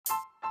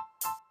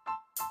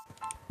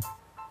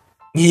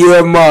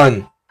Yeah,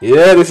 man.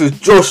 Yeah, this is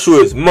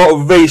Joshua's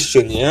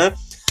Motivation, yeah?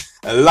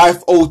 A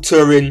life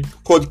altering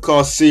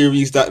podcast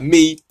series that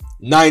me,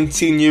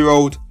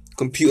 19-year-old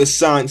computer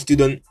science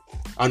student,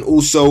 and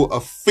also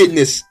a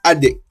fitness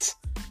addict,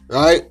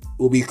 right,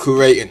 will be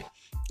creating,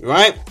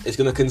 right? It's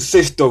going to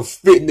consist of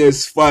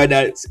fitness,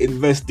 finance,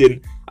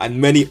 investing,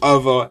 and many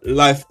other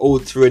life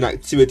altering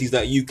activities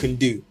that you can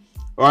do,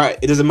 right?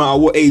 It doesn't matter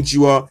what age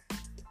you are,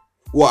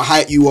 what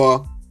height you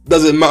are,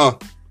 doesn't matter,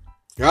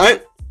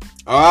 right?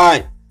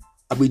 Alright.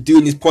 I'll be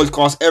doing this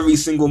podcast every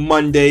single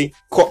Monday,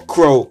 cock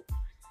crow.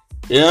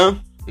 Yeah?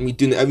 I'll be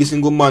doing it every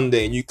single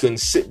Monday, and you can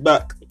sit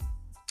back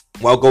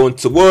while going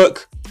to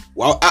work,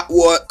 while at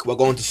work, while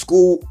going to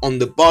school, on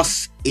the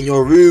bus, in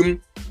your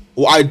room.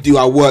 What I do,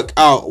 I work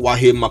out while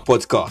hearing my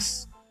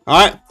podcast.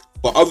 Alright?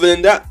 But other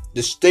than that,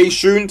 just stay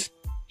tuned,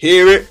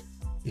 hear it,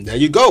 and there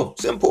you go.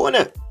 Simple,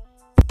 isn't it?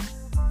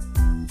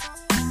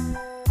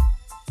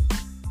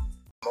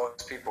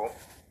 Most people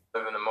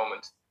live in a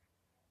moment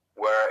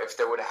where if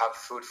they would have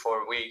food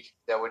for a week,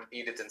 they would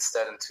eat it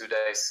instead in 2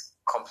 days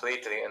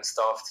completely and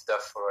starve to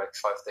death for like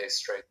 5 days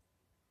straight.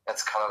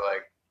 That's kind of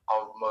like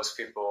how most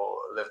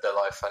people live their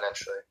life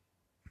financially.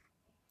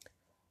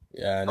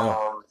 Yeah, I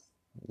know.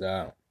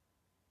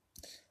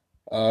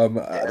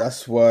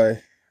 That's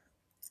why,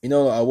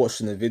 I watched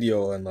in the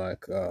video on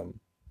like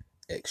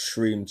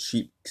extreme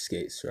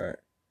cheapskates, right?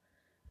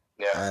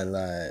 Yeah. And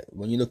like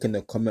when you look in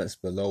the comments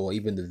below, or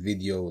even the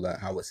video, like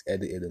how it's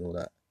edited and all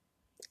that,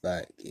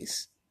 like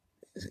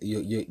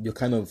you're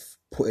kind of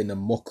put in a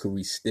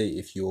mockery state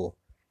if you're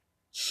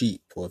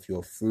cheap, or if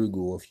you're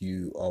frugal, or if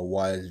you are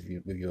wise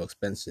with your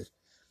expenses,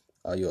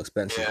 and all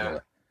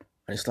that.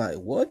 And it's like,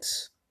 what?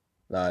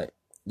 Like,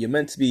 you're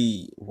meant to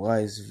be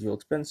wise with your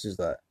expenses.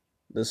 Like,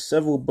 there's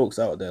several books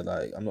out there.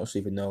 Like, I'm not sure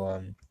if you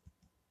know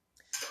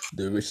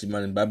The Richest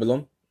Man in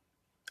Babylon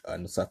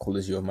and The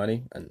Psychology of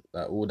Money and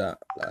like all that.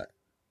 Like,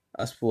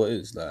 that's what it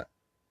is. Like,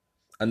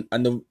 and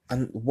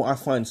what I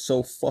find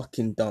so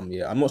fucking dumb.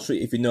 Yeah, I'm not sure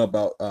if you know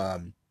about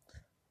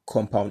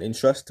compound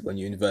interest when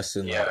you invest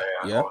in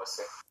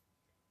Obviously.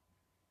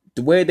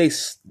 The way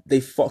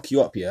they fuck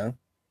you up. Yeah.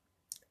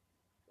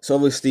 So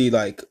obviously,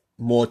 like,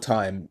 more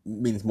time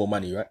means more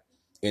money, right?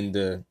 In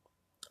the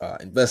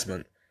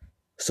investment.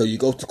 So you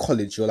go to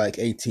college, you're like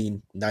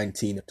 18,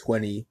 19,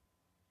 20,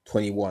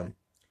 21.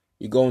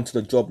 You go into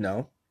the job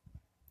now.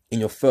 In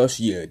your first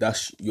year,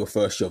 that's your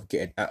first year of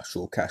getting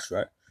actual cash,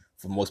 right?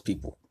 For most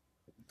people.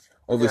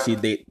 Obviously,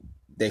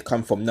 they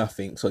come from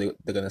nothing, so they're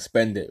going to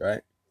spend it,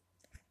 right?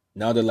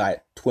 Now they're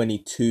like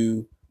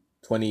 22,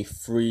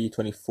 23,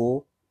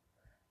 24,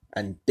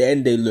 and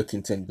then they look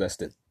into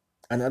investing.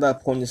 And at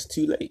that point, it's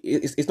too late.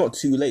 It's not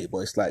too late, but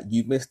it's like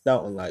you missed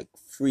out on like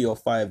 3 or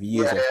 5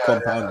 years of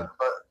compounding.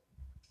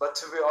 But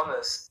to be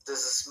honest, this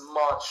is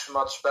much,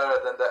 much better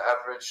than the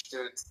average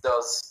dude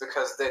does,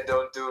 because they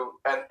don't do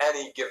at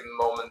any given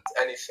moment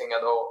anything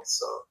at all.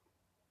 So,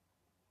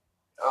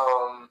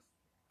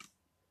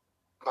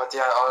 but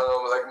yeah, I don't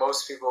know. Like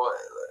most people,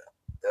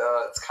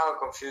 it's kind of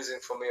confusing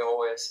for me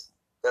always.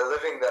 They're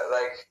living that,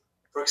 like,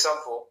 for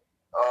example,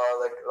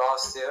 like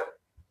last year,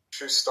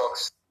 through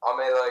stocks, I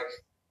made like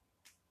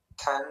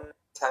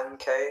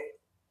 10K,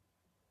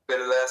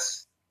 bit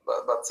less,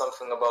 but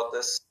something about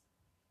this.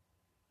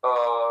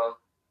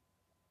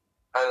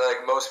 And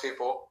like most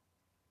people,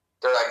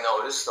 they're like,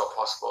 no, this is not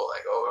possible.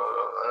 Like,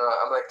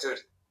 oh, I'm like, dude,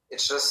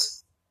 it's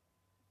just,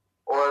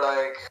 or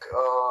like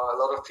a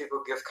lot of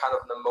people give kind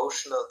of an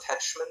emotional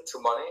attachment to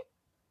money.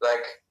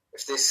 Like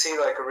if they see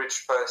like a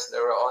rich person, they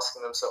were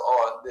asking themselves,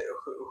 oh,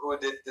 who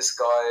did this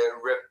guy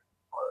rip?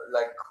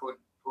 Like who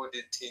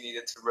did he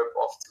needed to rip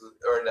off to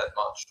earn that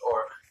much,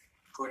 or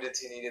who did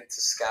he needed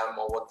to scam,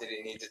 or what did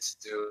he needed to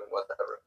do, whatever.